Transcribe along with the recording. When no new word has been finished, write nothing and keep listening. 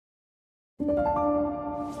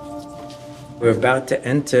We're about to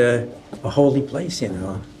enter a holy place, you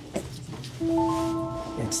know.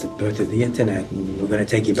 It's the birth of the internet, and we're going to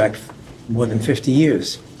take you back more than 50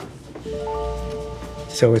 years.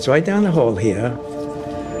 So it's right down the hall here.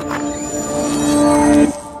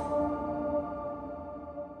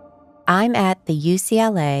 I'm at the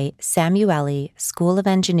UCLA Samueli School of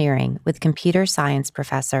Engineering with computer science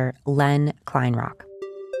professor Len Kleinrock.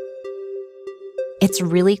 It's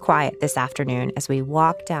really quiet this afternoon as we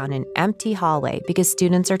walk down an empty hallway because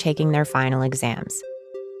students are taking their final exams.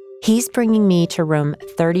 He's bringing me to room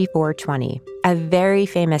 3420, a very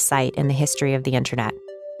famous site in the history of the internet.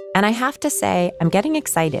 And I have to say, I'm getting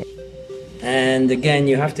excited. And again,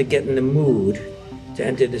 you have to get in the mood to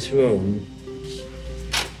enter this room.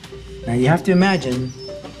 Now you have to imagine,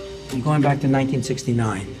 you're going back to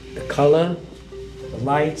 1969. The color, the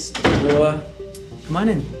lights, the floor. Come on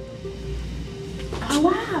in. Oh,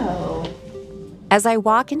 wow. As I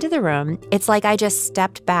walk into the room, it's like I just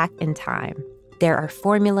stepped back in time. There are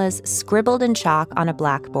formulas scribbled in chalk on a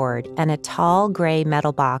blackboard and a tall gray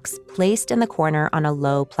metal box placed in the corner on a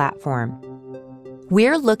low platform.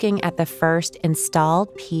 We're looking at the first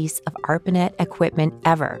installed piece of Arpanet equipment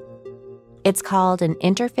ever. It's called an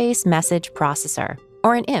Interface Message Processor,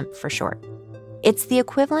 or an IMP for short. It's the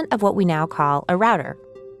equivalent of what we now call a router.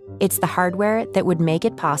 It's the hardware that would make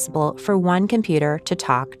it possible for one computer to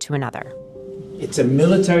talk to another. It's a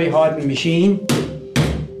military-hardened machine.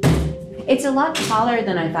 It's a lot taller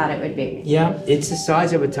than I thought it would be. Yeah, it's the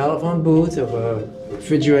size of a telephone booth, of a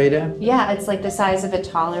refrigerator. Yeah, it's like the size of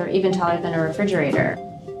even taller than a refrigerator.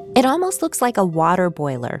 It almost looks like a water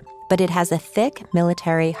boiler, but it has a thick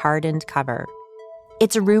military-hardened cover.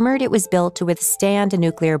 It's rumored it was built to withstand a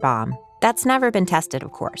nuclear bomb. That's never been tested,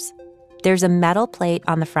 of course. There's a metal plate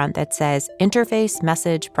on the front that says Interface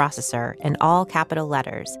Message Processor in all capital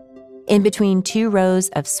letters, in between two rows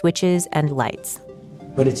of switches and lights.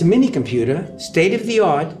 But it's a mini computer,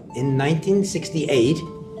 state-of-the-art, in 1968.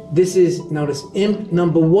 This is, notice, IMP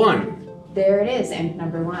number 1. There it is, IMP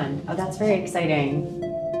number 1. Oh, that's very exciting.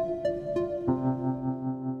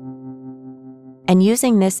 And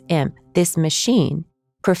using this IMP, this machine,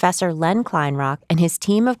 Professor Len Kleinrock and his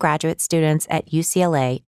team of graduate students at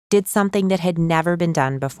UCLA did something that had never been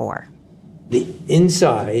done before. The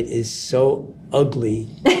inside is so ugly,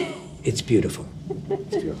 it's beautiful.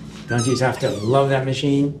 Don't you just have to love that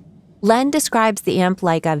machine? Len describes the IMP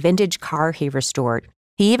like a vintage car he restored.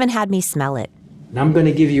 He even had me smell it. And I'm going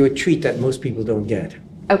to give you a treat that most people don't get.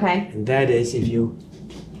 Okay. And that is, if you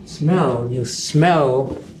smell, you'll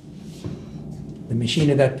smell the machine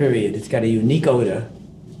of that period. It's got a unique odor.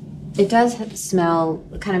 It does smell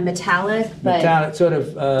kind of metallic, but... Metallic, sort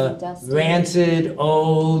of rancid,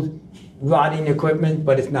 old, rotting equipment,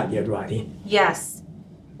 but it's not yet rotting. Yes.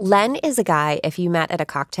 Len is a guy, if you met at a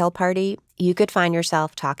cocktail party, you could find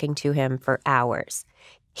yourself talking to him for hours.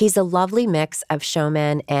 He's a lovely mix of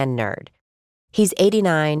showman and nerd. He's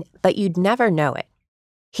 89, but you'd never know it.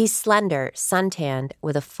 He's slender, suntanned,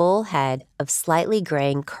 with a full head of slightly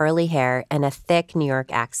graying curly hair and a thick New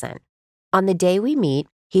York accent. On the day we meet,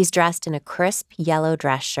 he's dressed in a crisp yellow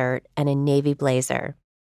dress shirt and a navy blazer.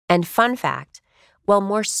 And fun fact, well,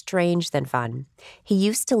 more strange than fun, he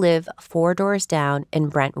used to live 4 doors down in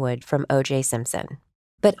Brentwood from O.J. Simpson.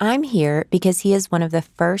 But I'm here because he is one of the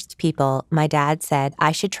first people my dad said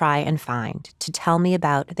I should try and find to tell me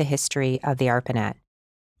about the history of the Arpanet.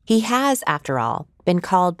 He has, after all, been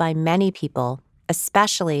called by many people,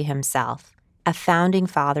 especially himself, a founding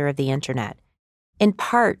father of the internet, in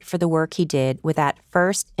part for the work he did with that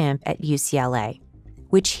first IMP at UCLA,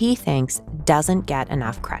 which he thinks doesn't get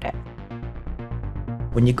enough credit.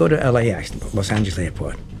 When you go to LAX, Los Angeles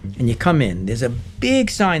Airport, and you come in, there's a big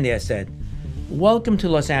sign there that said, "Welcome to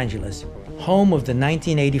Los Angeles, home of the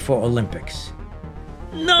 1984 Olympics."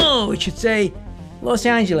 No, it should say, Los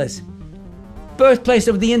Angeles, birthplace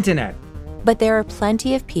of the internet. But there are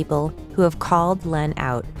plenty of people who have called Len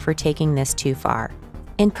out for taking this too far,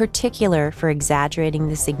 in particular for exaggerating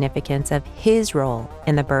the significance of his role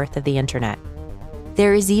in the birth of the internet.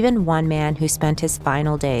 There is even one man who spent his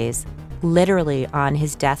final days, literally on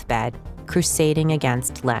his deathbed, crusading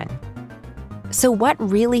against Len. So what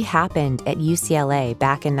really happened at UCLA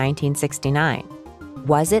back in 1969?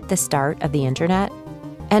 Was it the start of the internet?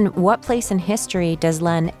 And what place in history does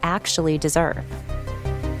Len actually deserve?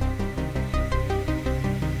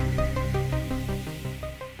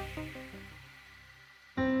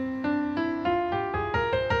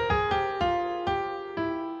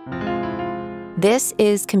 This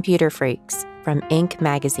is Computer Freaks from Inc.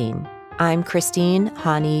 magazine. I'm Christine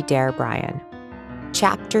Hani Dare Bryan.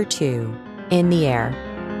 Chapter 2, In the Air.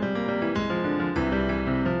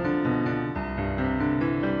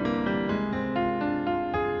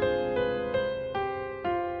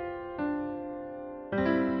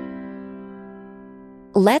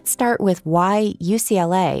 Let's start with why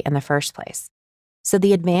UCLA in the first place. So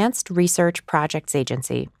the Advanced Research Projects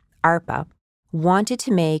Agency, ARPA, wanted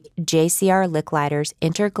to make JCR Licklider's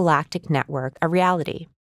intergalactic network a reality.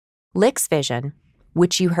 Lick's vision,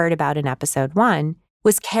 which you heard about in episode 1,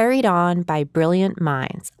 was carried on by brilliant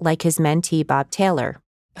minds like his mentee Bob Taylor,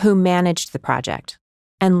 who managed the project,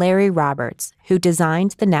 and Larry Roberts, who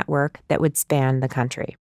designed the network that would span the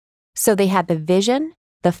country. So they had the vision,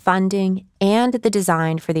 the funding, and the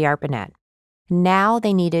design for the Arpanet. Now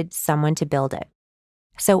they needed someone to build it.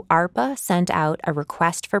 So ARPA sent out a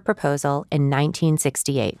request for proposal in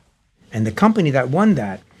 1968. And the company that won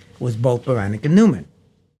that was Bolt, Beranek, and Newman.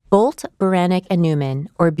 Bolt, Beranek, and Newman,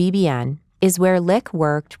 or BBN, is where Lick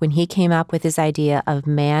worked when he came up with his idea of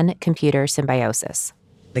man-computer symbiosis.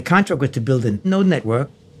 The contract was to build a node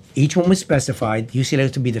network. Each one was specified. UCLA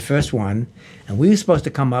was to be the first one. And we were supposed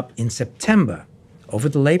to come up in September, over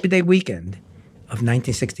the Labor Day weekend of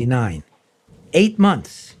 1969. 8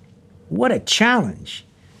 months. What a challenge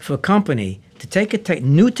for a company to take a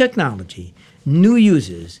new technology, new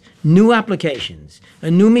users, new applications, a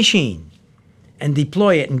new machine, and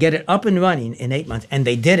deploy it and get it up and running in 8 months. And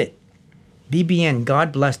they did it. BBN,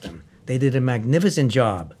 God bless them. They did a magnificent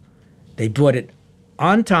job. They brought it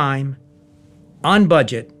on time, on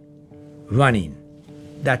budget, running.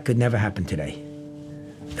 That could never happen today.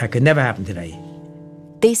 That could never happen today.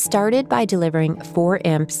 They started by delivering 4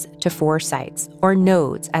 imps to 4 sites, or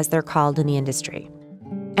nodes as they're called in the industry.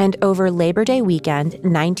 And over Labor Day weekend,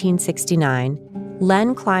 1969,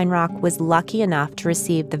 Len Kleinrock was lucky enough to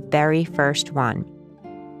receive the very first one.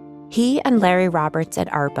 He and Larry Roberts at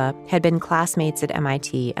ARPA had been classmates at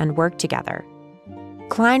MIT and worked together.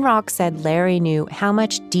 Kleinrock said Larry knew how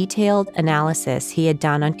much detailed analysis he had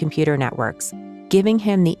done on computer networks, giving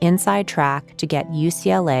him the inside track to get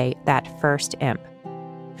UCLA that first imp.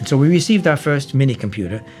 And so we received our first mini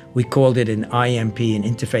computer. We called it an IMP, an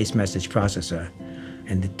interface message processor.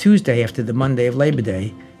 And the Tuesday after the Monday of Labor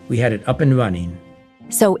Day, we had it up and running.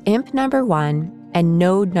 So imp number 1 and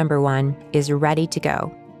node number 1 is ready to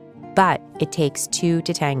go. But it takes 2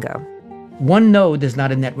 to tango. One node does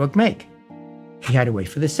not a network make. We had to wait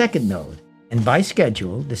for the second node. And by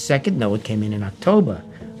schedule, the second node came in October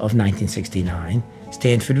of 1969.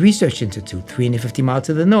 Stanford Research Institute, 350 miles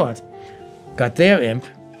to the north, got their imp,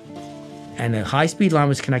 and a high-speed line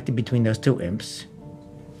was connected between those 2 imps.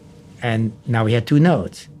 And now we had 2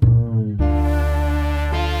 nodes.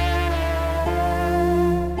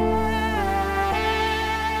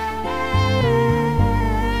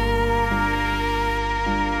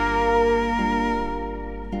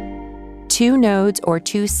 Two nodes or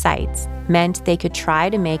 2 sites meant they could try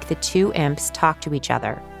to make the 2 imps talk to each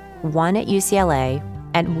other, one at UCLA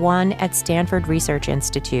and one at Stanford Research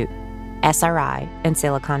Institute, SRI, in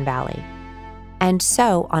Silicon Valley. And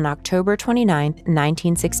so on October 29,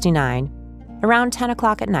 1969, around 10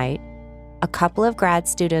 o'clock at night, a couple of grad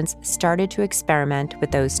students started to experiment with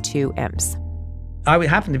those 2 imps. I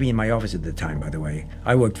happened to be in my office at the time, by the way.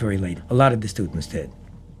 I worked very late. A lot of the students did.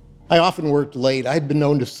 I often worked late. I had been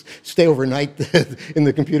known to stay overnight in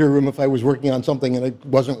the computer room if I was working on something and it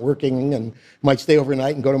wasn't working, and might stay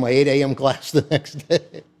overnight and go to my 8 a.m. class the next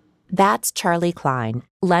day. That's Charlie Klein,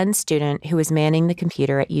 Len's student who was manning the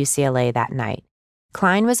computer at UCLA that night.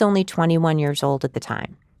 Klein was only 21 years old at the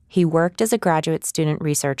time. He worked as a graduate student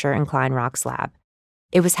researcher in Kleinrock's lab.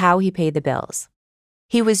 It was how he paid the bills.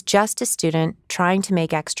 He was just a student trying to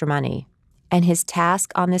make extra money, and his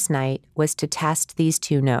task on this night was to test these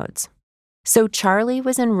 2 nodes. So Charlie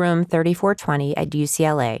was in room 3420 at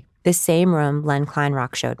UCLA, the same room Len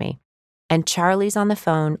Kleinrock showed me. And Charlie's on the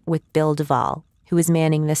phone with Bill Duvall, who was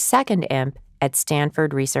manning the second imp at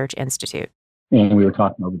Stanford Research Institute. And we were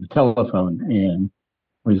talking over the telephone, and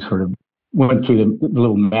we sort of went through the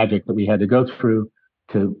little magic that we had to go through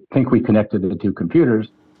to think we connected the 2 computers.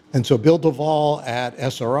 And so Bill Duvall at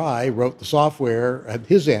SRI wrote the software at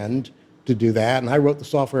his end to do that, and I wrote the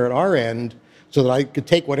software at our end so that I could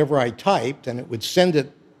take whatever I typed and it would send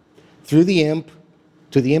it through the imp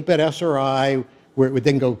to the imp at SRI, where it would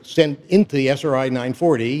then go send into the SRI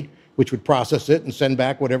 940, which would process it and send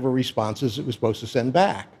back whatever responses it was supposed to send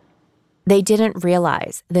back. They didn't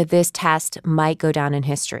realize that this test might go down in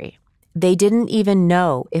history. They didn't even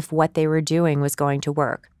know if what they were doing was going to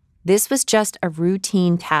work. This was just a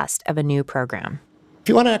routine test of a new program. If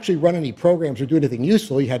you want to actually run any programs or do anything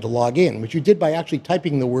useful, you had to log in, which you did by actually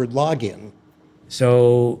typing the word login.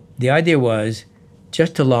 So the idea was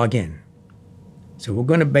just to log in. So we're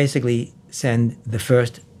going to basically send the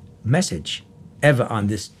first message ever on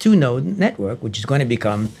this 2-node network, which is going to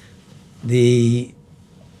become the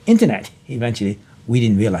internet eventually. We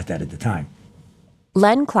didn't realize that at the time.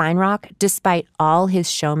 Len Kleinrock, despite all his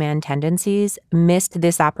showman tendencies, missed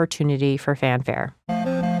this opportunity for fanfare.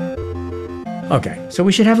 Okay, so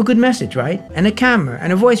we should have a good message, right? And a camera,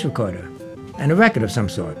 and a voice recorder, and a record of some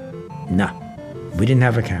sort. No, we didn't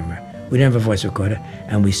have a camera, we didn't have a voice recorder,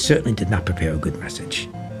 and we certainly did not prepare a good message.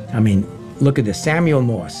 I mean, look at this, Samuel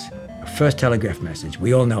Morse, first telegraph message,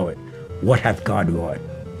 we all know it. What hath God wrought?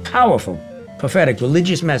 Powerful, prophetic,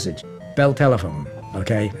 religious message. Bell telephone,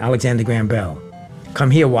 okay? Alexander Graham Bell. Come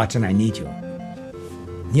here, Watson, I need you.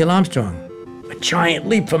 Neil Armstrong, a giant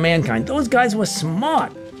leap for mankind. Those guys were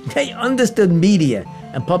smart. They understood media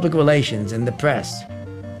and public relations and the press.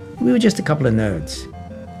 We were just a couple of nerds.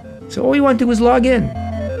 So all we wanted to do was log in.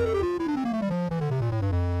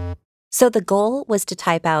 So the goal was to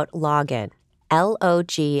type out login,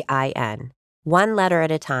 Login, one letter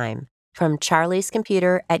at a time, from Charlie's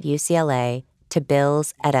computer at UCLA to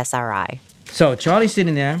Bill's at SRI. So Charlie's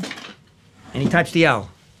sitting there, and he types the L.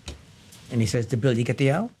 And he says to Bill, you get the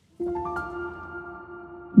L?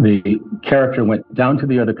 The character went down to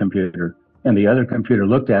the other computer, and the other computer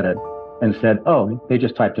looked at it and said, oh, they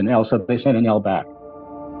just typed an L, so they sent an L back.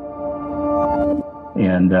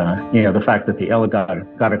 And, the fact that the L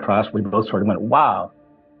got across, we both sort of went, wow.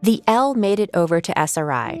 The L made it over to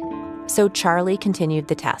SRI, so Charlie continued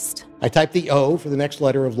the test. I typed the O for the next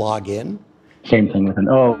letter of login. Same thing with an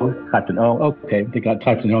O, typed an O, okay, they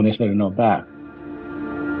typed an O, and they said an O back.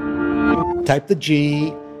 Typed the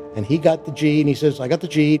G, and he got the G, and he says, I got the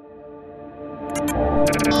G.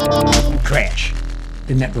 Crash.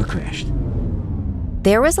 The network crashed.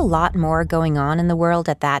 There was a lot more going on in the world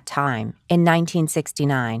at that time, in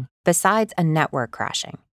 1969, besides a network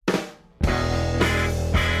crashing.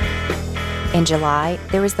 In July,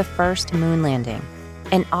 there was the first moon landing.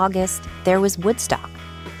 In August, there was Woodstock.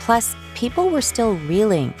 Plus, people were still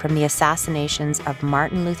reeling from the assassinations of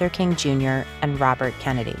Martin Luther King Jr. and Robert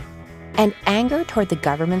Kennedy. And anger toward the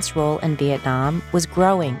government's role in Vietnam was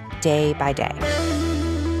growing day by day.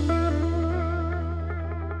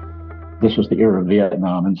 This was the era of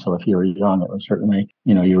Vietnam, and so if you were young, it was certainly,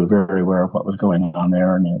 you were very aware of what was going on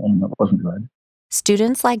there, and it wasn't good.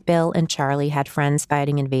 Students like Bill and Charlie had friends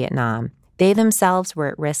fighting in Vietnam. They themselves were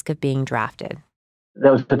at risk of being drafted.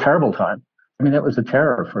 That was a terrible time. I mean, that was the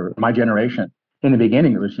terror for my generation. In the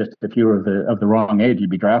beginning, it was just if you were of the wrong age,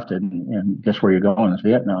 you'd be drafted, and guess where you're going is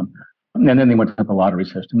Vietnam. And then they went to the lottery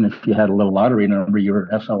system. If you had a low lottery number, you were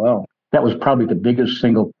SOL. That was probably the biggest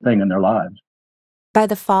single thing in their lives. By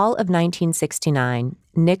the fall of 1969,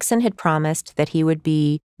 Nixon had promised that he would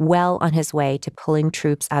be well on his way to pulling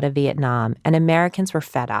troops out of Vietnam, and Americans were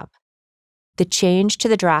fed up. The change to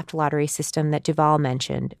the draft lottery system that Duvall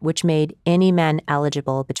mentioned, which made any men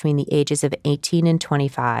eligible between the ages of 18 and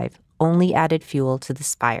 25, only added fuel to the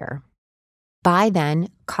fire. By then,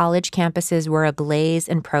 college campuses were ablaze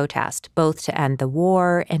in protest, both to end the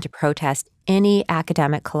war and to protest any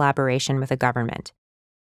academic collaboration with the government.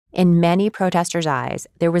 In many protesters' eyes,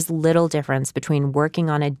 there was little difference between working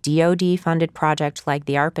on a DoD-funded project like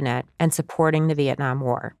the Arpanet and supporting the Vietnam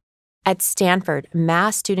War. At Stanford,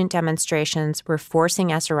 mass student demonstrations were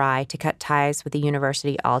forcing SRI to cut ties with the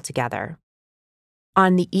university altogether.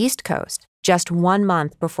 On the East Coast, just 1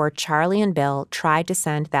 month before Charlie and Bill tried to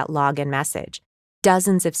send that login message,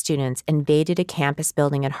 dozens of students invaded a campus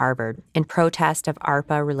building at Harvard in protest of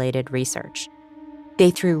ARPA-related research. They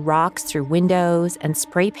threw rocks through windows and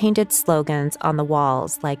spray-painted slogans on the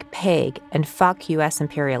walls like "Peg" and "Fuck U.S.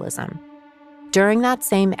 imperialism." During that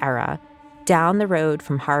same era, down the road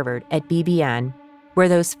from Harvard at BBN, where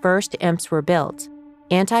those first imps were built,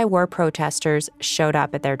 anti-war protesters showed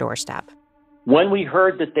up at their doorstep. When we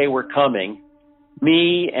heard that they were coming,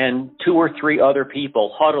 me and 2 or 3 other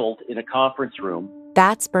people huddled in a conference room.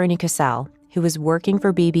 That's Bernie Cassell, who was working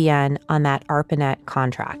for BBN on that Arpanet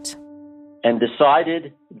contract. And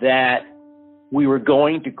decided that we were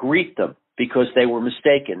going to greet them because they were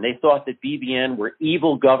mistaken. They thought that BBN were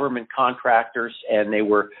evil government contractors and they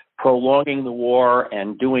were prolonging the war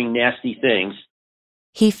and doing nasty things.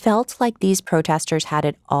 He felt like these protesters had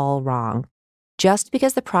it all wrong. Just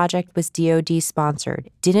because the project was DoD-sponsored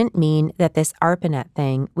didn't mean that this Arpanet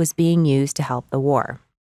thing was being used to help the war.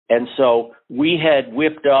 And so we had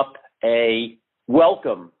whipped up a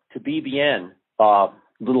welcome to BBN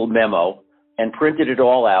little memo and printed it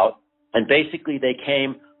all out. And basically they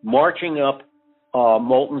came marching up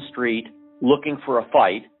Moulton Street looking for a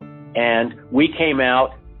fight. And we came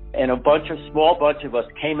out, and a small bunch of us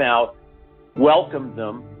came out, welcomed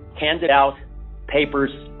them, handed out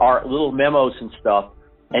papers, our little memos and stuff,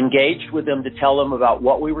 engaged with them to tell them about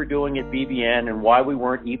what we were doing at BBN and why we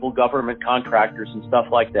weren't evil government contractors and stuff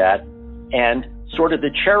like that, and sort of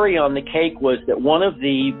the cherry on the cake was that one of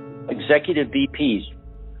the executive VPs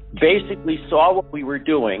basically saw what we were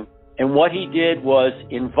doing, and what he did was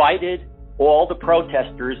invited all the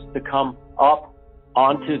protesters to come up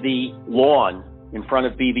onto the lawn in front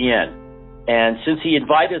of BBN. And since he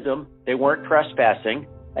invited them, they weren't trespassing,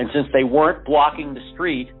 and since they weren't blocking the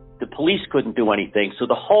street, the police couldn't do anything. So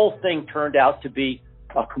the whole thing turned out to be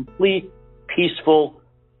a complete, peaceful,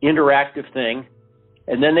 interactive thing.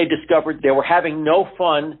 And then they discovered they were having no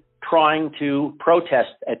fun trying to protest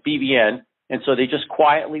at BBN, and so they just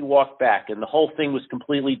quietly walked back, and the whole thing was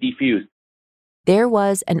completely defused. There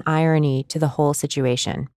was an irony to the whole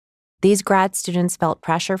situation. These grad students felt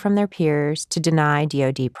pressure from their peers to deny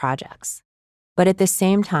DoD projects. But at the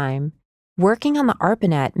same time, working on the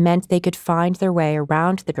Arpanet meant they could find their way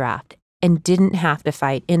around the draft and didn't have to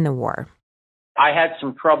fight in the war. I had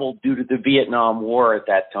some trouble due to the Vietnam War at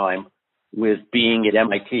that time with being at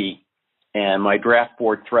MIT, and my draft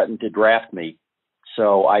board threatened to draft me.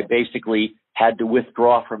 So I basically had to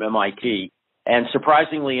withdraw from MIT. And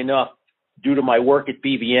surprisingly enough, due to my work at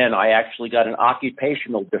BBN, I actually got an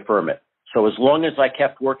occupational deferment. So as long as I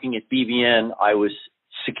kept working at BBN, I was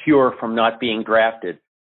secure from not being drafted.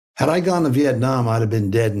 Had I gone to Vietnam, I'd have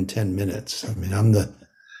been dead in 10 minutes. I mean,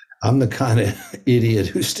 I'm the kind of idiot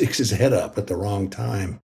who sticks his head up at the wrong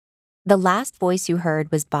time. The last voice you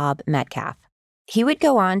heard was Bob Metcalfe. He would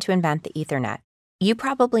go on to invent the Ethernet. You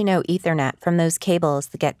probably know Ethernet from those cables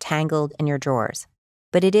that get tangled in your drawers.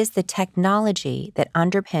 But it is the technology that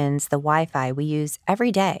underpins the Wi-Fi we use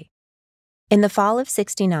every day. In the fall of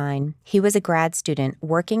 '69, he was a grad student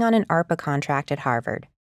working on an ARPA contract at Harvard,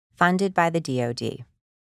 funded by the DoD.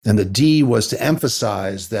 And the D was to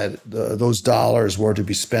emphasize that those dollars were to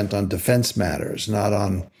be spent on defense matters, not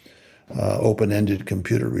on open-ended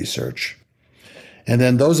computer research. And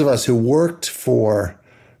then those of us who worked for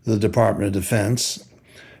the Department of Defense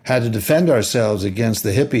had to defend ourselves against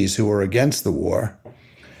the hippies who were against the war.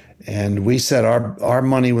 And we said our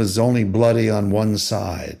money was only bloody on one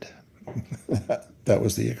side. That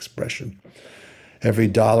was the expression. Every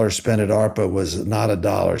dollar spent at ARPA was not a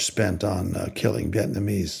dollar spent on killing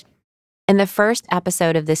Vietnamese. In the first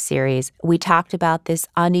episode of this series, we talked about this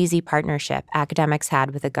uneasy partnership academics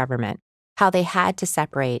had with the government, how they had to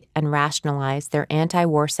separate and rationalize their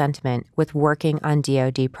anti-war sentiment with working on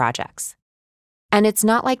DoD projects. And it's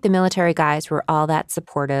not like the military guys were all that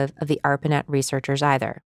supportive of the Arpanet researchers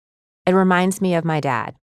either. It reminds me of my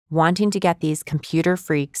dad, wanting to get these computer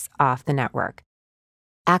freaks off the network.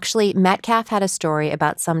 Actually, Metcalfe had a story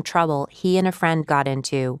about some trouble he and a friend got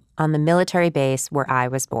into on the military base where I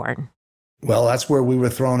was born. Well, that's where we were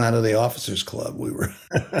thrown out of the officers' club. We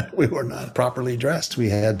were not properly dressed. We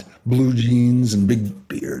had blue jeans and big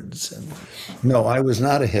beards. And no, I was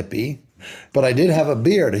not a hippie, but I did have a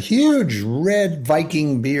beard, a huge red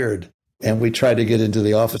Viking beard. And we tried to get into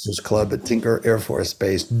the officers' club at Tinker Air Force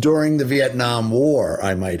Base during the Vietnam War,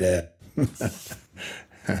 I might add.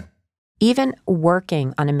 Even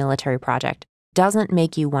working on a military project doesn't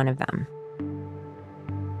make you one of them.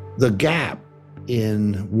 The gap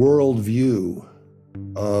in worldview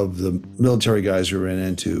of the military guys who ran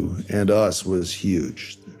into and us was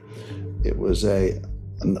huge. It was an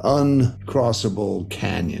uncrossable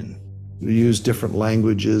canyon. We used different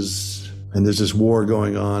languages, and there's this war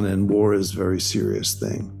going on, and war is a very serious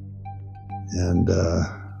thing. And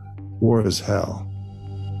war is hell.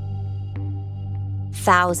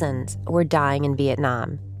 Thousands were dying in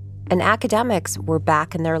Vietnam, and academics were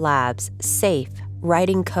back in their labs, safe,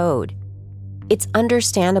 writing code. It's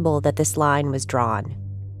understandable that this line was drawn.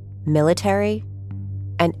 Military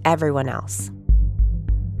and everyone else.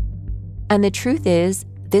 And the truth is,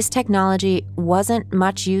 this technology wasn't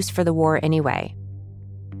much use for the war anyway.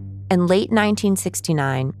 In late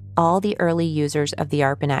 1969, all the early users of the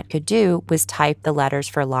Arpanet could do was type the letters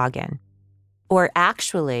for login. Or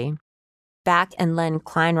actually, back in Len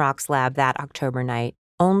Kleinrock's lab that October night,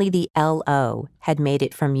 only the LO had made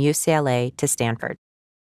it from UCLA to Stanford.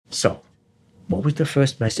 So, what was the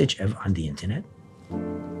first message ever on the internet?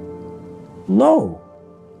 Lo,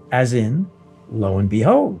 as in, lo and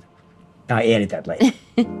behold. I added that later.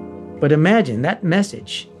 But imagine that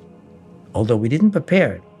message, although we didn't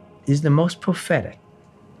prepare it, is the most prophetic,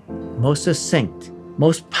 most succinct,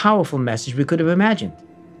 most powerful message we could have imagined.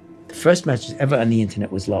 The first message ever on the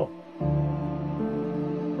internet was lo.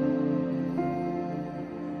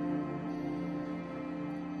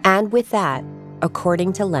 And with that,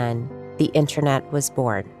 according to Len, the internet was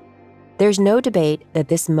born. There's no debate that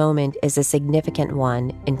this moment is a significant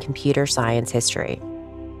one in computer science history.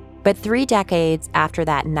 But 3 decades after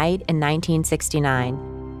that night in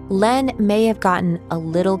 1969, Len may have gotten a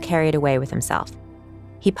little carried away with himself.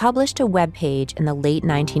 He published a webpage in the late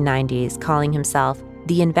 1990s calling himself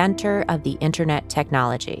the inventor of the internet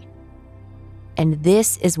technology. And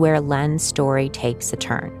this is where Len's story takes a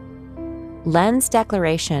turn. Len's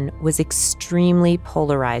declaration was extremely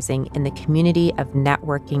polarizing in the community of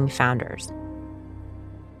networking founders.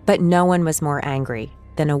 But no one was more angry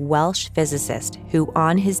than a Welsh physicist who,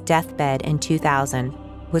 on his deathbed in 2000,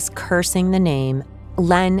 was cursing the name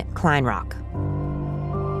Len Kleinrock.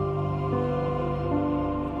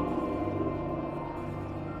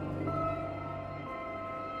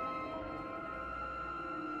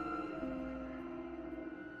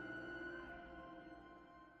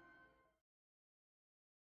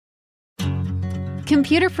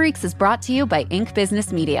 Computer Freaks is brought to you by Inc.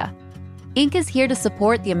 Business Media. Inc. is here to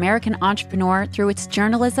support the American entrepreneur through its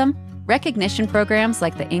journalism, recognition programs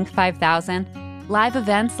like the Inc. 5000, live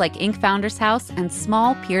events like Inc. Founders House, and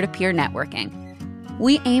small peer-to-peer networking.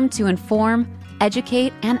 We aim to inform,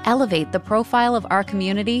 educate, and elevate the profile of our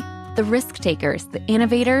community, the risk takers, the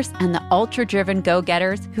innovators, and the ultra-driven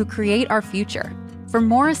go-getters who create our future. For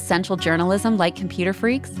more essential journalism like Computer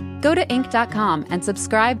Freaks, go to Inc.com and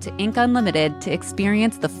subscribe to Inc. Unlimited to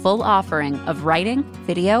experience the full offering of writing,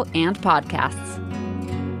 video, and podcasts.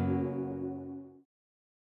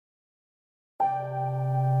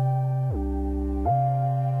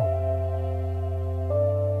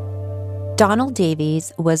 Donald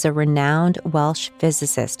Davies was a renowned Welsh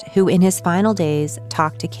physicist who, in his final days,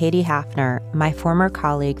 talked to Katie Hafner, my former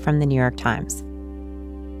colleague from the New York Times.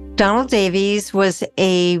 Donald Davies was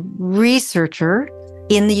a researcher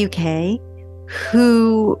in the UK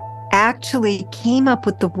who actually came up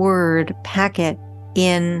with the word packet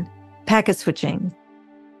in packet switching.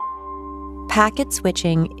 Packet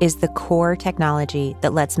switching is the core technology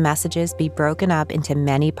that lets messages be broken up into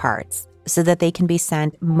many parts so that they can be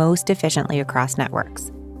sent most efficiently across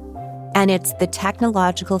networks. And it's the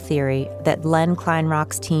technological theory that Len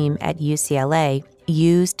Kleinrock's team at UCLA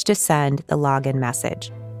used to send the login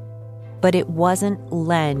message. But it wasn't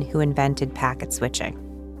Len who invented packet switching.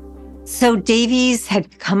 So Davies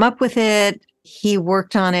had come up with it. He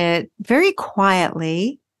worked on it very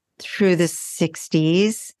quietly through the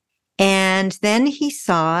 60s. And then he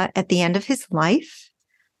saw at the end of his life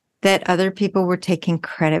that other people were taking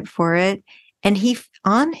credit for it. And he,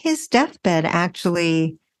 on his deathbed,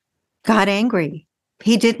 actually got angry.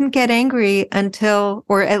 He didn't get angry until,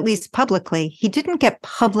 or at least publicly, he didn't get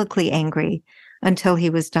publicly angry until he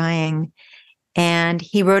was dying. And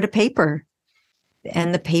he wrote a paper.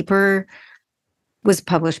 And the paper was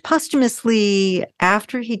published posthumously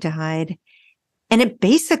after he died. And it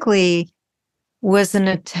basically was an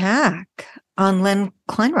attack on Len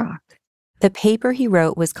Kleinrock. The paper he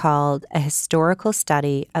wrote was called A Historical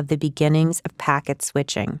Study of the Beginnings of Packet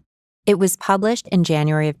Switching. It was published in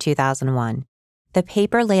January of 2001. The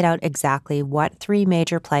paper laid out exactly what three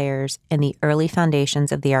major players in the early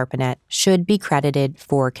foundations of the Arpanet should be credited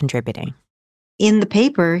for contributing. In the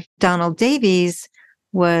paper, Donald Davies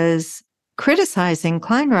was criticizing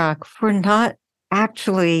Kleinrock for not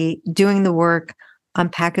actually doing the work on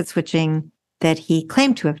packet switching that he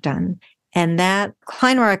claimed to have done. And that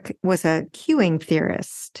Kleinrock was a queuing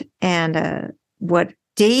theorist. And what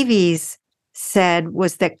Davies said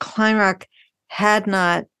was that Kleinrock had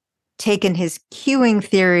not taken his queuing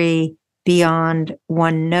theory beyond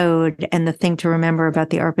one node. And the thing to remember about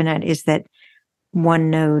the Arpanet is that one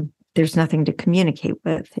node, there's nothing to communicate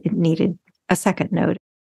with. It needed a second node.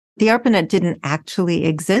 The Arpanet didn't actually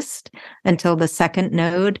exist until the second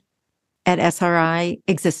node at SRI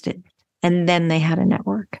existed. And then they had a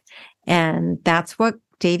network. And that's what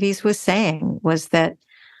Davies was saying, was that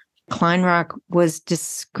Kleinrock was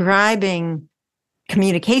describing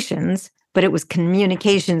communications, but it was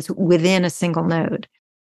communications within a single node.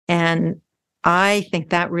 And I think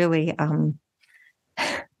that really,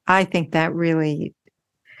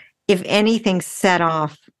 if anything, set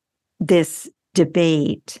off this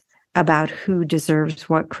debate about who deserves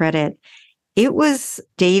what credit. It was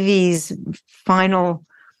Davies' final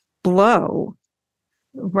blow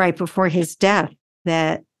right before his death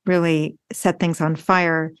that really set things on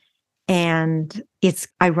fire. And it's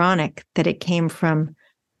ironic that it came from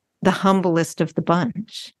the humblest of the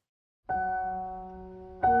bunch.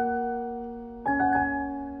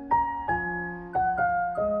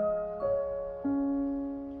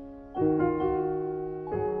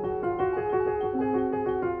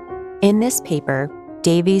 In this paper,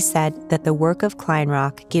 Davies said that the work of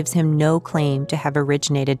Kleinrock gives him no claim to have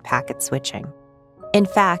originated packet switching. In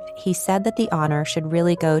fact, he said that the honor should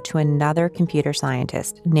really go to another computer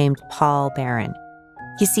scientist named Paul Barron.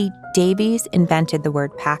 You see, Davies invented the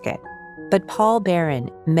word packet, But Paul Barron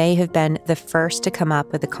may have been the first to come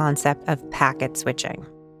up with the concept of packet switching.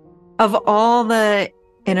 Of all the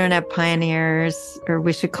internet pioneers, or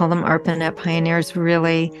we should call them Arpanet pioneers,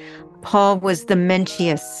 really, Paul was the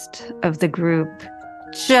menschiest of the group,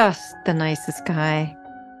 just the nicest guy.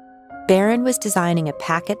 Barron was designing a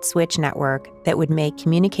packet switch network that would make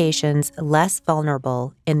communications less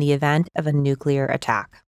vulnerable in the event of a nuclear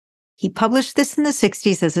attack. He published this in the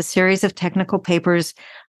 60s as a series of technical papers,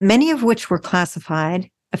 many of which were classified,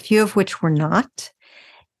 a few of which were not.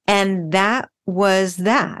 And that was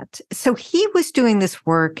that. So he was doing this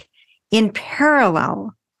work in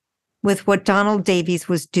parallel with what Donald Davies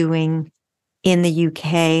was doing in the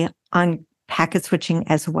UK on packet switching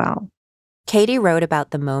as well. Katie wrote about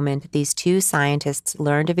the moment these two scientists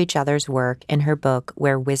learned of each other's work in her book,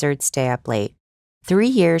 Where Wizards Stay Up Late, 3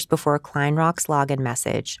 years before Kleinrock's login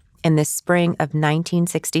message. In the spring of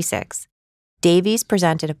 1966, Davies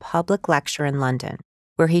presented a public lecture in London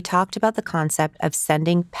where he talked about the concept of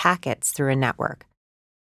sending packets through a network.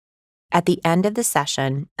 At the end of the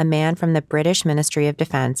session, a man from the British Ministry of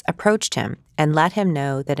Defense approached him and let him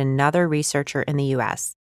know that another researcher in the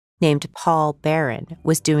U.S., named Paul Barron,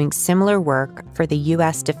 was doing similar work for the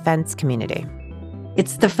U.S. defense community.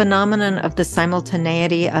 It's the phenomenon of the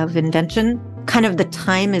simultaneity of invention, kind of the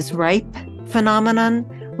time is ripe phenomenon,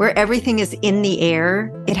 where everything is in the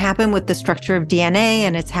air. It happened with the structure of DNA,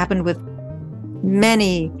 and it's happened with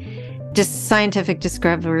many scientific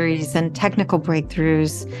discoveries and technical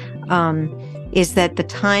breakthroughs, is that the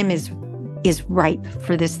time is ripe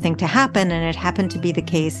for this thing to happen, and it happened to be the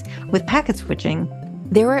case with packet switching.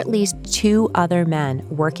 There were at least 2 other men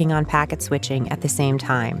working on packet switching at the same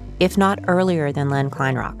time, if not earlier than Len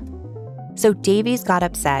Kleinrock. So Davies got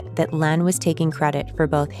upset that Len was taking credit for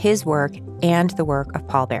both his work and the work of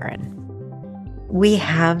Paul Barron. We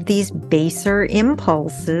have these baser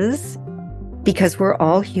impulses because we're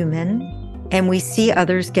all human, and we see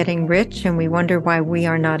others getting rich and we wonder why we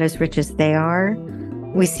are not as rich as they are.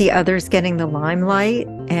 We see others getting the limelight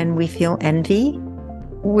and we feel envy.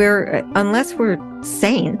 Unless we're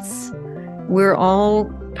saints, we're all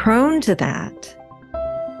prone to that.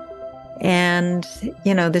 And,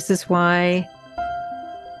 this is why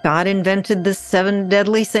God invented the 7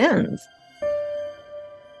 deadly sins.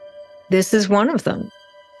 This is one of them.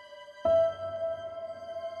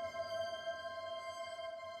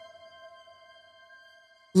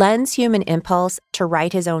 Len's human impulse to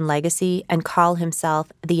write his own legacy and call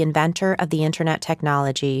himself the inventor of the internet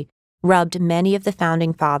technology rubbed many of the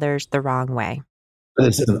founding fathers the wrong way.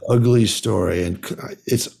 It's an ugly story, and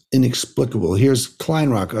it's inexplicable. Here's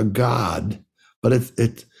Kleinrock, a god, but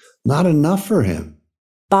it's not enough for him.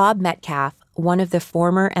 Bob Metcalf, one of the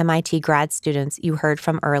former MIT grad students you heard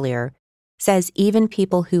from earlier, says even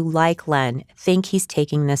people who like Len think he's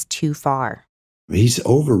taking this too far. He's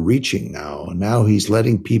overreaching now. Now he's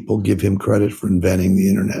letting people give him credit for inventing the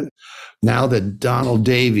internet. Now that Donald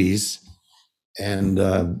Davies and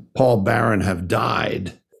Paul Barron have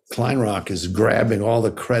died, Kleinrock is grabbing all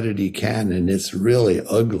the credit he can, and it's really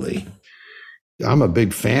ugly. I'm a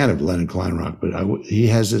big fan of Leonard Kleinrock, but he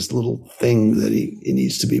has this little thing that he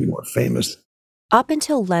needs to be more famous. Up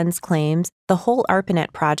until Len's claims, the whole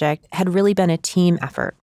Arpanet project had really been a team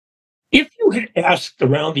effort. If you had asked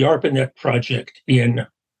around the Arpanet project in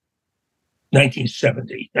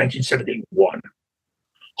 1970, 1971,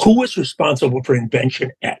 who was responsible for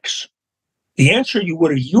invention X, the answer you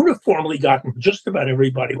would have uniformly gotten from just about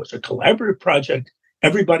everybody was a collaborative project.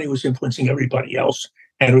 Everybody was influencing everybody else,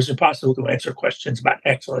 and it was impossible to answer questions about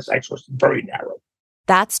X unless X was very narrow.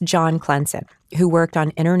 That's John Clenson, who worked on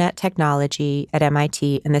internet technology at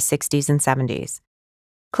MIT in the 60s and 70s.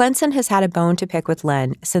 Clenson has had a bone to pick with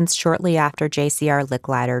Len since shortly after JCR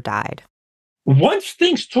Licklider died. Once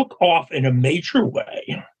things took off in a major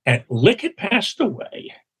way, and Lick had passed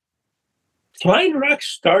away, Kleinrock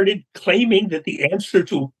started claiming that the answer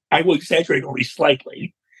to, I will exaggerate only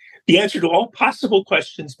slightly, the answer to all possible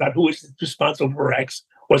questions about who is responsible for X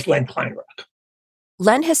was Len Kleinrock.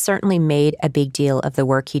 Len has certainly made a big deal of the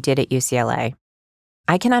work he did at UCLA.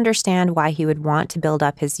 I can understand why he would want to build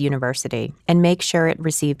up his university and make sure it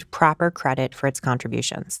received proper credit for its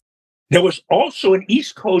contributions. There was also an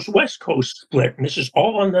East Coast, West Coast split, and this is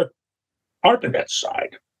all on the Arpanet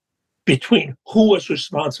side, between who was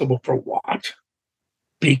responsible for what,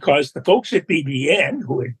 because the folks at BBN,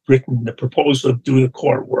 who had written the proposal to do the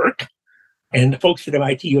core work, and the folks at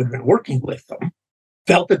MIT who had been working with them,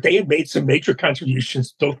 felt that they had made some major contributions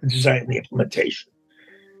to both the design and the implementation.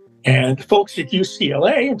 And the folks at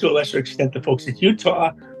UCLA, and to a lesser extent the folks at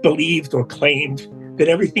Utah, believed or claimed that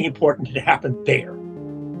everything important had happened there.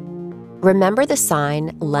 Remember the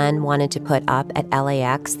sign Len wanted to put up at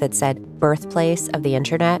LAX that said birthplace of the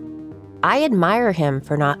internet? I admire him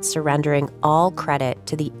for not surrendering all credit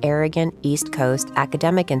to the arrogant East Coast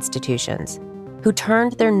academic institutions who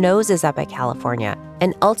turned their noses up at California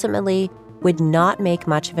and ultimately would not make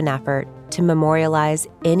much of an effort to memorialize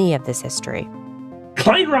any of this history.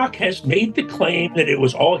 Kleinrock has made the claim that it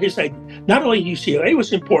was all his idea. Not only UCLA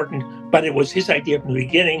was important, but it was his idea from the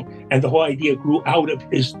beginning, and the whole idea grew out of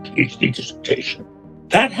his PhD dissertation.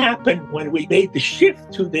 That happened when we made the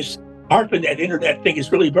shift to this Arpanet internet thing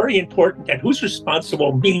is really very important, and who's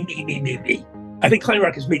responsible? Me. I think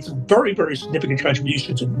Kleinrock has made some very, very significant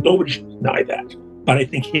contributions, and nobody should deny that. But I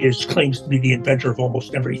think his claims to be the inventor of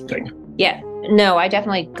almost everything. Yeah, no, I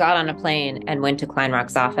definitely got on a plane and went to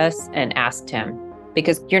Kleinrock's office and asked him,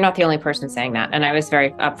 because you're not the only person saying that. And I was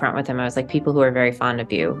very upfront with him. I was like, people who are very fond of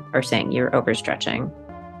you are saying you're overstretching.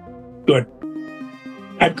 Good.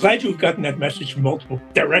 I'm glad you've gotten that message from multiple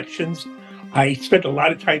directions. I spent a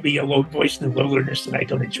lot of time being a lone voice in the wilderness, and I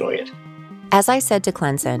don't enjoy it. As I said to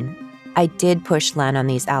Clenson, I did push Len on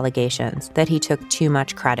these allegations that he took too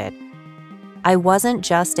much credit. I wasn't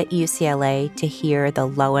just at UCLA to hear the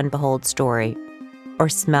lo and behold story or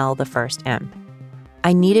smell the first imp.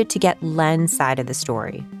 I needed to get Len's side of the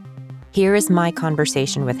story. Here is my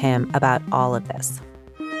conversation with him about all of this.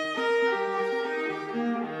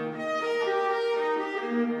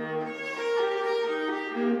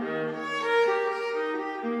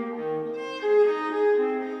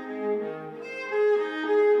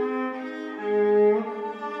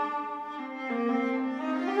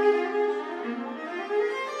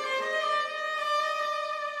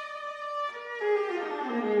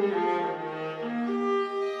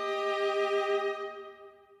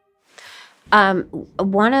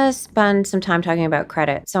 Want to spend some time talking about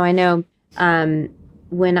credit. So I know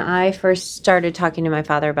when I first started talking to my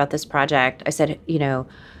father about this project, I said,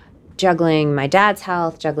 juggling my dad's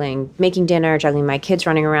health, juggling making dinner, juggling my kids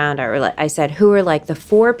running around. I said, who are like the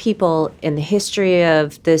 4 people in the history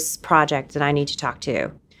of this project that I need to talk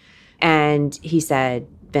to? And he said,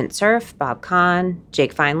 Vint Cerf, Bob Kahn,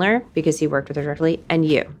 Jake Feinler, because he worked with her directly, and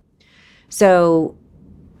you. So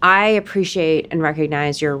I appreciate and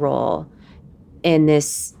recognize your role in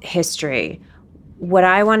this history. What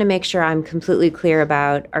I want to make sure I'm completely clear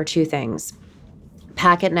about are 2 things: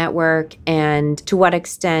 Packet Network, and to what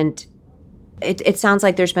extent it sounds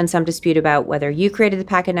like there's been some dispute about whether you created the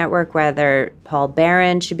Packet Network, whether Paul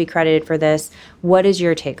Barron should be credited for this. What is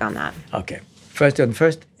your take on that? Okay. First,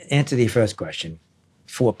 answer the first question.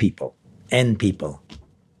 4 people, N people.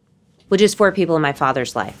 Which is 4 people in my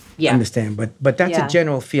father's life. Yeah. I understand, but that's a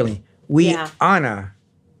general feeling. We honor,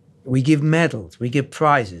 we give medals, we give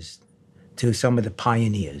prizes to some of the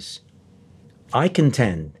pioneers. I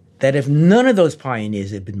contend that if none of those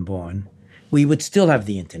pioneers had been born, we would still have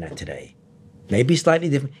the internet today. Maybe slightly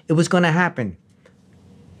different. It was going to happen.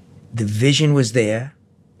 The vision was there.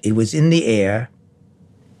 It was in the air.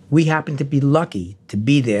 We happened to be lucky to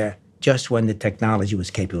be there just when the technology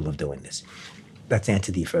was capable of doing this. That's the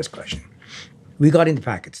answer to your first question. We got into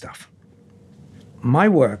packet stuff. My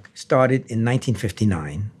work started in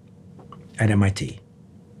 1959 at MIT,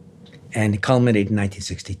 and it culminated in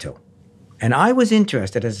 1962. And I was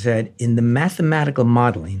interested, as I said, in the mathematical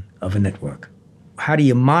modeling of a network. How do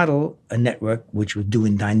you model a network which was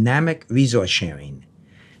doing dynamic resource sharing?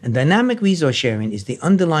 And dynamic resource sharing is the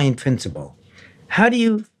underlying principle. How do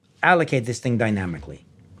you allocate this thing dynamically?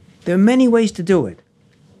 There are many ways to do it.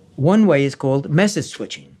 One way is called message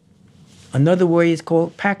switching. Another way is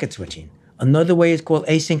called packet switching. Another way is called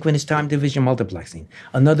asynchronous time division multiplexing.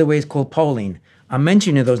 Another way is called polling. I'm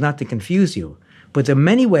mentioning those not to confuse you, but there are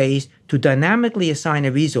many ways to dynamically assign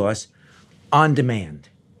a resource on demand.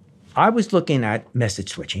 I was looking at message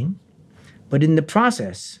switching, but in the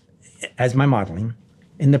process, as my modeling,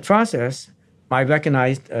 in the process, I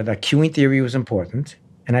recognized that queuing theory was important.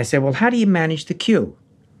 And I said, well, how do you manage the queue?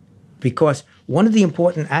 Because one of the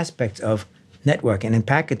important aspects of networking and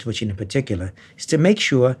packet switching in particular is to make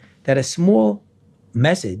sure that a small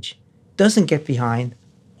message doesn't get behind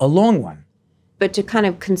a long one. But to kind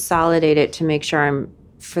of consolidate it to make sure I'm,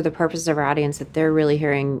 for the purposes of our audience, that they're really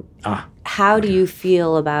hearing, how do you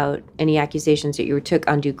feel about any accusations that you took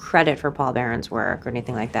undue credit for Paul Barron's work or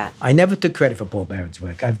anything like that? I never took credit for Paul Barron's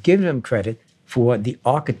work. I've given him credit for the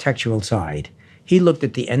architectural side. He looked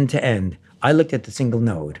at the end-to-end. I looked at the single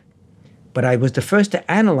node. But I was the first to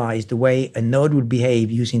analyze the way a node would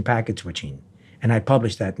behave using packet switching. And I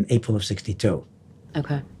published that in April of '62.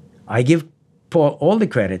 Okay. I give Paul all the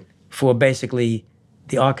credit for basically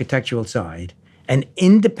the architectural side. And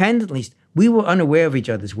independently, we were unaware of each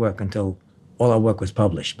other's work until all our work was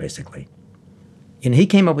published, basically. And he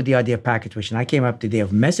came up with the idea of packet switching. I came up with the idea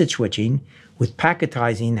of message switching, with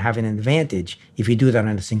packetizing having an advantage if you do that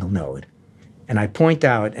on a single node. And I point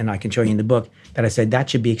out, and I can show you in the book, that I said that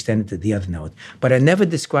should be extended to the other node. But I never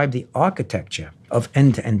described the architecture of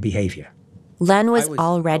end-to-end behavior. Len was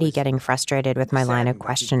already getting frustrated with my line of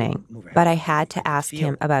questioning, but I had to ask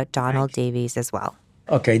him about Donald Davies as well.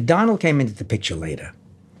 Okay, Donald came into the picture later.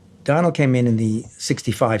 Donald came in the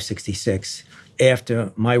 65, 66,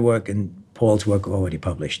 after my work and Paul's work were already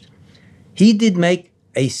published. He did make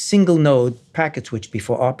a single node packet switch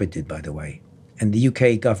before ARPA did, by the way. And the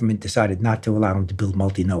UK government decided not to allow him to build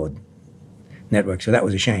multi-node networks, so that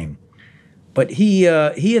was a shame. But he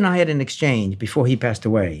and I had an exchange before he passed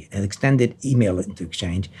away, an extended email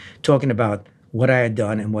exchange, talking about what I had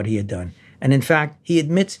done and what he had done. And in fact, he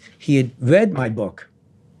admits he had read my book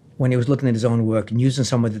when he was looking at his own work and using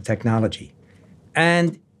some of the technology.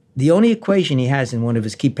 And the only equation he has in one of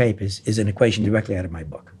his key papers is an equation directly out of my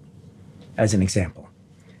book, as an example.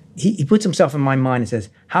 He puts himself in my mind and says,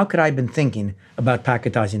 how could I have been thinking about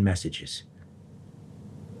packetizing messages?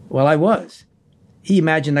 Well, I was. He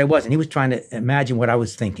imagined I wasn't. He was trying to imagine what I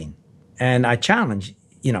was thinking. And I challenged,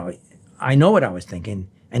 I know what I was thinking,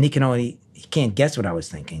 and he can't guess what I was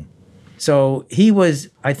thinking. So he was,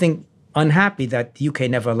 I think, unhappy that the UK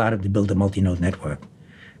never allowed him to build a multi-node network.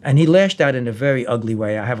 And he lashed out in a very ugly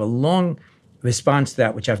way. I have a long response to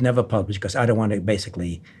that, which I've never published because I don't want to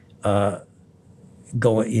basically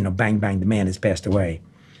go, bang, bang, the man has passed away.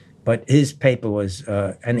 But his paper was,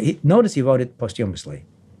 notice he wrote it posthumously.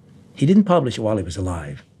 He didn't publish it while he was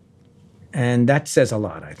alive. And that says a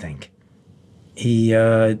lot, I think. He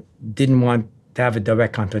didn't want to have a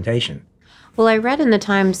direct confrontation. Well, I read in the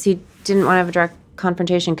Times he didn't want to have a direct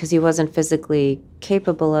confrontation because he wasn't physically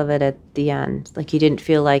capable of it at the end. Like he didn't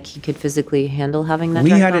feel like he could physically handle having that.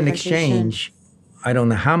 We had an exchange, I don't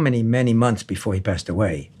know how many months before he passed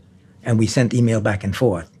away. And we sent email back and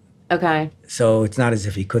forth. Okay. So it's not as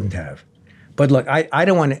if he couldn't have. But look, I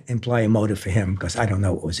don't want to imply a motive for him because I don't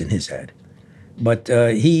know what was in his head. But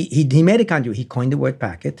he made a conduit. He coined the word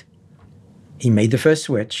packet. He made the first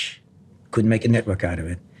switch. Couldn't make a network out of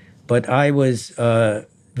it. But I was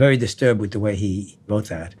very disturbed with the way he wrote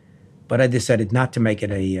that. But I decided not to make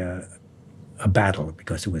it a battle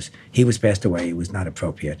because he was passed away. It was not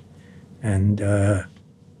appropriate. And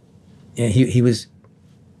he was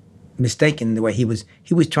mistaken in the way he was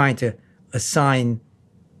trying to assign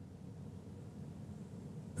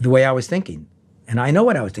the way I was thinking. And I know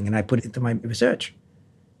what I was thinking. I put it into my research.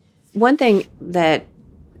 One thing that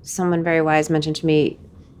someone very wise mentioned to me,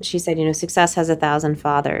 she said, success has 1,000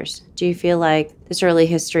 fathers. Do you feel like this early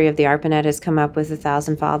history of the Arpanet has come up with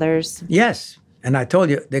 1,000 fathers? Yes. And I told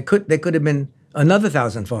you, there could have been another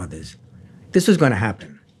 1,000 fathers. This was going to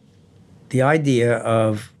happen. The idea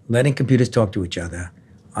of letting computers talk to each other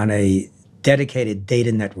on a dedicated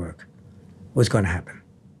data network was going to happen.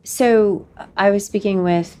 So I was speaking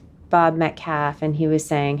with Bob Metcalf, and he was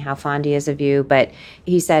saying how fond he is of you. But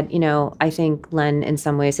he said, I think Len in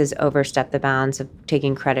some ways has overstepped the bounds of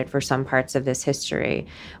taking credit for some parts of this history.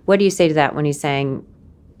 What do you say to that when he's saying,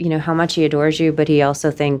 how much he adores you, but he also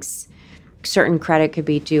thinks certain credit could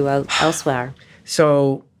be due elsewhere?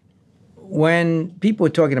 So when people were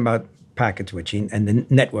talking about packet switching and the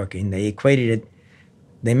networking,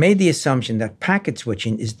 they made the assumption that packet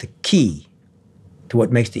switching is the key to what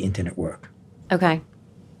makes the internet work. Okay.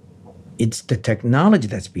 It's the technology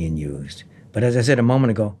that's being used. But as I said a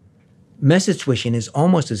moment ago, message switching is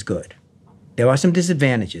almost as good. There are some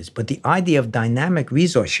disadvantages, but the idea of dynamic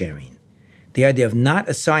resource sharing, the idea of not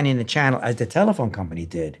assigning a channel as the telephone company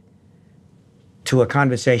did to a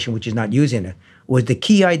conversation which is not using it, was the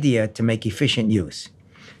key idea to make efficient use.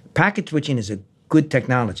 Packet switching is a good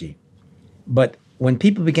technology, but when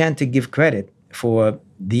people began to give credit for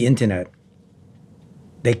the internet,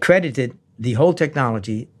 they credited the whole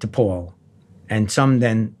technology to Paul, and some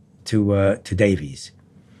then to Davies.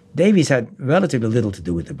 Davies had relatively little to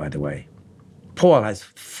do with it, by the way. Paul has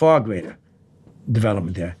far greater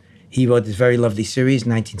development there. He wrote this very lovely series,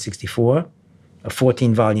 1964, a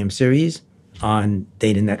 14-volume series on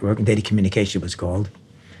data network, and data communication was called.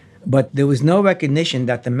 But there was no recognition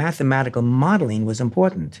that the mathematical modeling was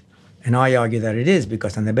important. And I argue that it is,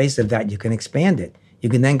 because on the basis of that, you can expand it. You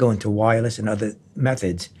can then go into wireless and other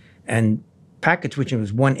methods. And packet switching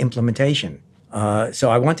was one implementation. So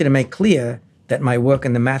I wanted to make clear that my work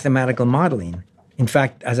in the mathematical modeling, in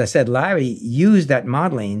fact, as I said, Larry used that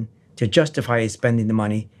modeling to justify his spending the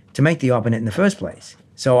money to make the Arpanet in the first place.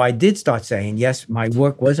 So I did start saying, yes, my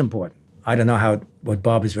work was important. I don't know what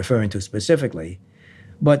Bob is referring to specifically.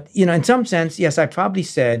 But, in some sense, yes, I probably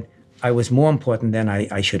said, I was more important than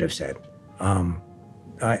I should have said.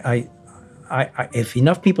 If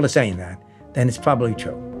enough people are saying that, then it's probably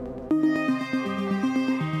true.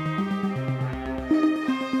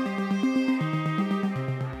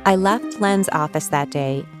 I left Len's office that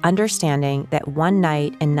day understanding that one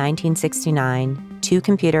night in 1969, two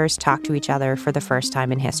computers talked to each other for the first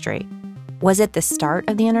time in history. Was it the start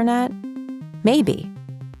of the internet? Maybe.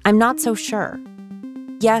 I'm not so sure.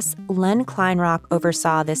 Yes, Len Kleinrock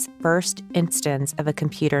oversaw this first instance of a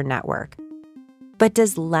computer network. But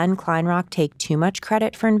does Len Kleinrock take too much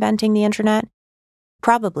credit for inventing the internet?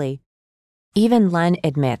 Probably. Even Len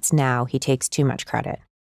admits now he takes too much credit.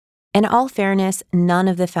 In all fairness, none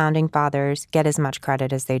of the founding fathers get as much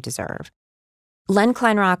credit as they deserve. Len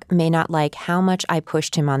Kleinrock may not like how much I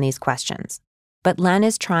pushed him on these questions, but Len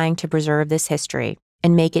is trying to preserve this history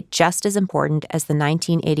and make it just as important as the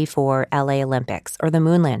 1984 LA Olympics or the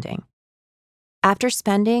moon landing. After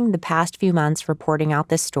spending the past few months reporting out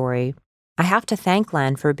this story, I have to thank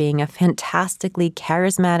Len for being a fantastically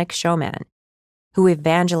charismatic showman who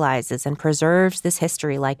evangelizes and preserves this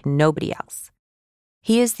history like nobody else.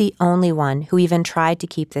 He is the only one who even tried to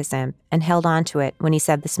keep this imp and held on to it when he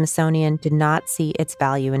said the Smithsonian did not see its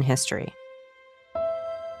value in history.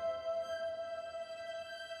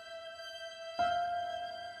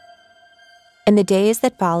 In the days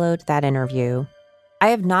that followed that interview, I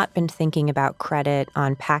have not been thinking about credit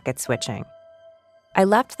on packet switching. I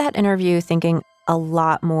left that interview thinking a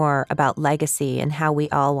lot more about legacy and how we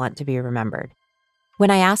all want to be remembered. When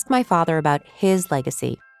I asked my father about his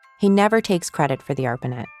legacy, he never takes credit for the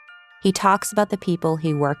Arpanet. He talks about the people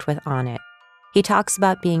he worked with on it. He talks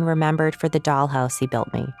about being remembered for the dollhouse he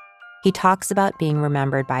built me. He talks about being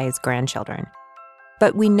remembered by his grandchildren.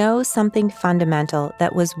 But we know something fundamental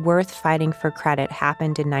that was worth fighting for credit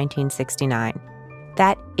happened in 1969.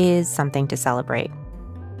 That is something to celebrate,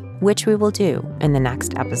 which we will do in the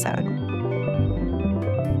next episode.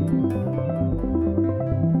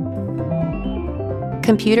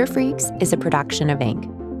 Computer Freaks is a production of Ink.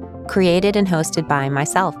 Created and hosted by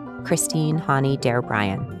myself, Christine Hani Dare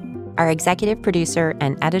Bryan. Our executive producer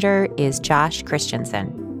and editor is Josh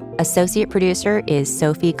Christensen. Associate producer is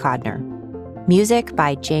Sophie Codner. Music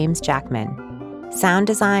by James Jackman. Sound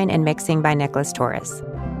design and mixing by Nicholas Torres.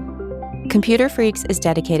 Computer Freaks is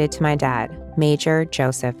dedicated to my dad, Major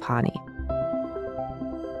Joseph Hani.